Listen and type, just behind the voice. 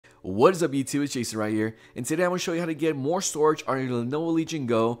What is up YouTube, it's Jason right here, and today I'm going to show you how to get more storage on your Lenovo Legion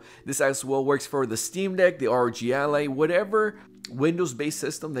Go. This as well works for the Steam Deck, the ROG Ally, whatever Windows based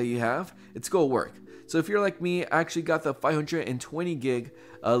system that you have, it's going to work. So if you're like me, I actually got the 520 gig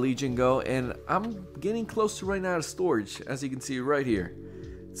Legion Go, and I'm getting close to running out of storage, as you can see right here.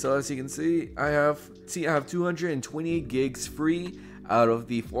 So as you can see, I have 228 gigs free out of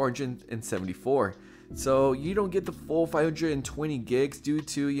the 474. So you don't get the full 520 gigs due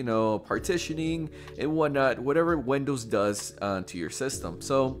to, you know, partitioning and whatnot, whatever Windows does to your system.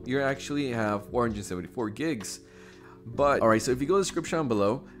 So you actually have 474 gigs. But alright, so if you go to the description down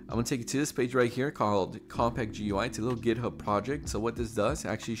below, I'm going to take you to this page right here called CompactGUI. It's a little GitHub project. So what this does, it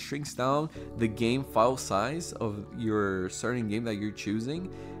actually shrinks down the game file size of your certain game that you're choosing,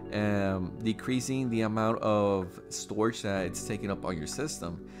 decreasing the amount of storage that it's taking up on your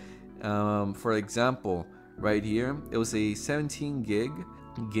system. For example, right here, it was a 17 gig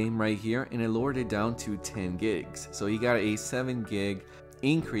game right here, and it lowered it down to 10 gigs. So you got a 7 gig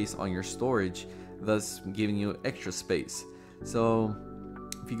increase on your storage, thus giving you extra space. So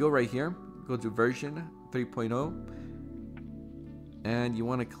if you go right here, go to version 3.0, and you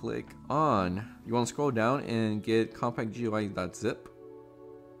want to click on, you want to scroll down and get CompactGUI.zip.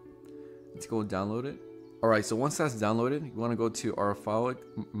 Let's go download it. Alright, so once that's downloaded, you want to go to our file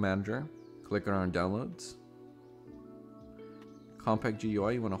manager, click on our downloads,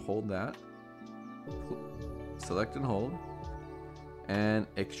 CompactGUI, you want to hold that, select and hold, and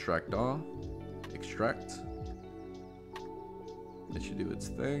extract all, extract. It should do its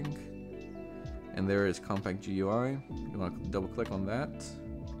thing, and there is CompactGUI. You want to double click on that,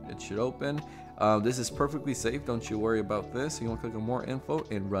 it should open. This is perfectly safe, don't you worry about this. You want to click on more info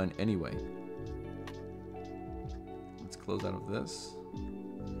and run anyway. Close out of this,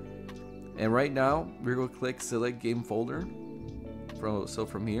 and right now we're going to click select game folder.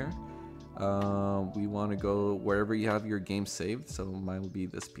 From here, we want to go wherever you have your game saved. So mine will be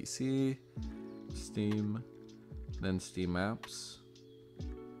this PC, Steam, then Steam apps,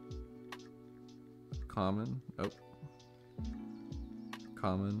 common,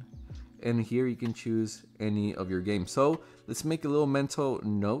 common, and here you can choose any of your games. So let's make a little mental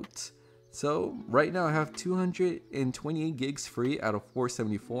note. So right now I have 228 gigs free out of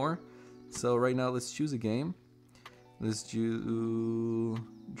 474. So right now let's choose a game. Let's do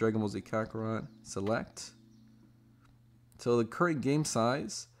Dragon Ball Z Kakarot. Select. So the current game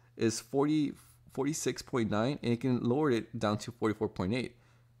size is 46.9, and you can lower it down to 44.8.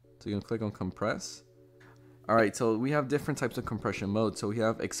 So you can click on compress. Alright, so we have different types of compression modes. So we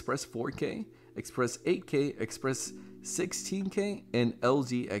have Express 4K, Express 8K, Express 16K, and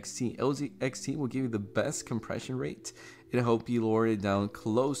LZXT. LZXT will give you the best compression rate. It'll help you lower it down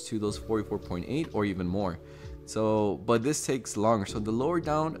close to those 44.8 or even more. So, but this takes longer. So the lower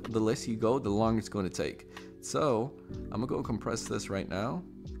down the list you go, the longer it's going to take. So I'm gonna go compress this right now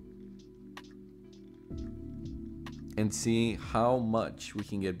and see how much we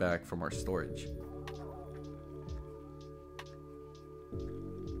can get back from our storage.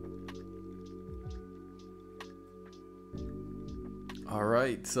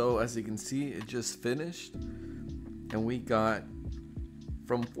 Alright, so as you can see, it just finished, and we got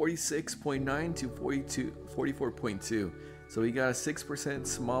from 46.9 to 44.2. So we got a 6%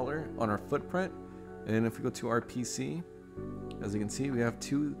 smaller on our footprint. And if we go to our PC, as you can see, we have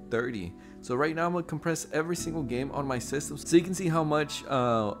 230. So right now I'm going to compress every single game on my system, so you can see how much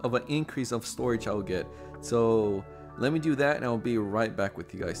of an increase of storage I'll get. So let me do that, and I'll be right back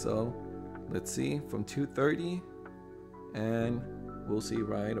with you guys. So let's see, from 230, and we'll see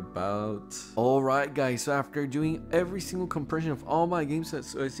right about. Alright guys, so after doing every single compression of all my games, so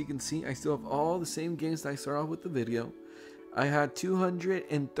as you can see, I still have all the same games that I started off with the video. I had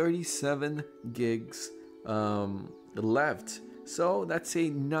 237 gigs left, so that's a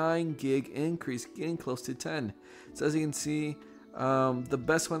 9 gig increase, getting close to 10. So as you can see, the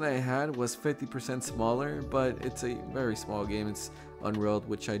best one that I had was 50% smaller, but it's a very small game. It's Unreal,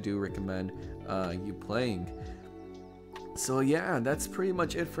 which I do recommend you playing. So yeah, that's pretty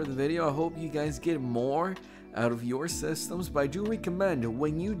much it for the video. I hope you guys get more out of your systems, but I do recommend,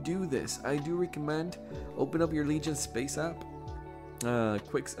 when you do this, I do recommend open up your Legion Space app,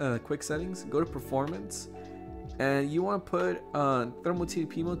 quick settings, go to performance, and you want to put thermal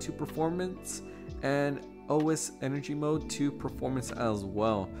TDP mode to performance and OS energy mode to performance as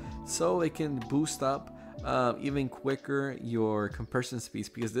well, so it can boost up even quicker your compression speeds,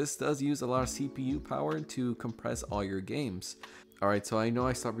 because this does use a lot of CPU power to compress all your games. Alright, so I know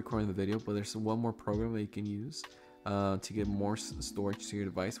I stopped recording the video, but there's one more program that you can use to get more storage to your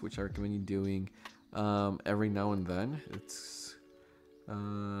device, which I recommend you doing every now and then. It's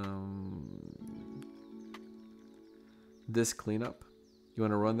disk cleanup. You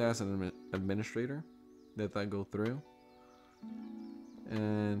want to run that as an administrator. Let that go through.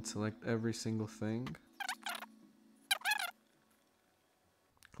 And select every single thing.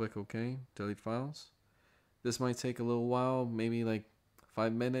 Click OK, delete files. This might take a little while, maybe like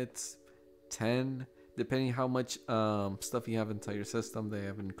 5 minutes, 10, depending how much stuff you have inside your system they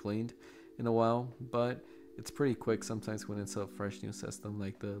haven't cleaned in a while. But it's pretty quick sometimes when it's a fresh new system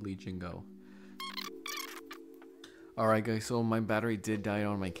like the Legion Go. Alright guys, so my battery did die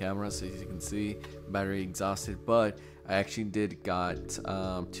on my camera, so as you can see, battery exhausted, but I actually did got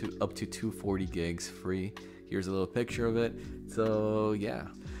up to 240 gigs free. Here's a little picture of it. So yeah,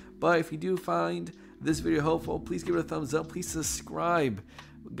 but if you do find this video helpful, please give it a thumbs up. Please subscribe,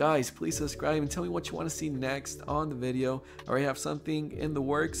 guys. Please subscribe and tell me what you want to see next on the video. I already have something in the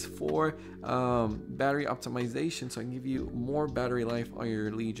works for battery optimization, so I can give you more battery life on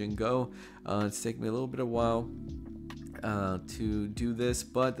your Legion Go. It's taken me a little bit of a while to do this,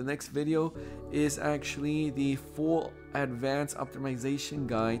 but the next video is actually the full advanced optimization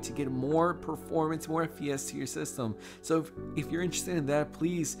guide to get more performance, more FPS to your system. So if you're interested in that,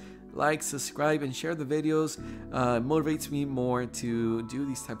 please like, subscribe, and share the videos. It motivates me more to do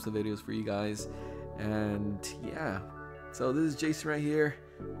these types of videos for you guys. And yeah, so this is Jason right here.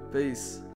 Peace.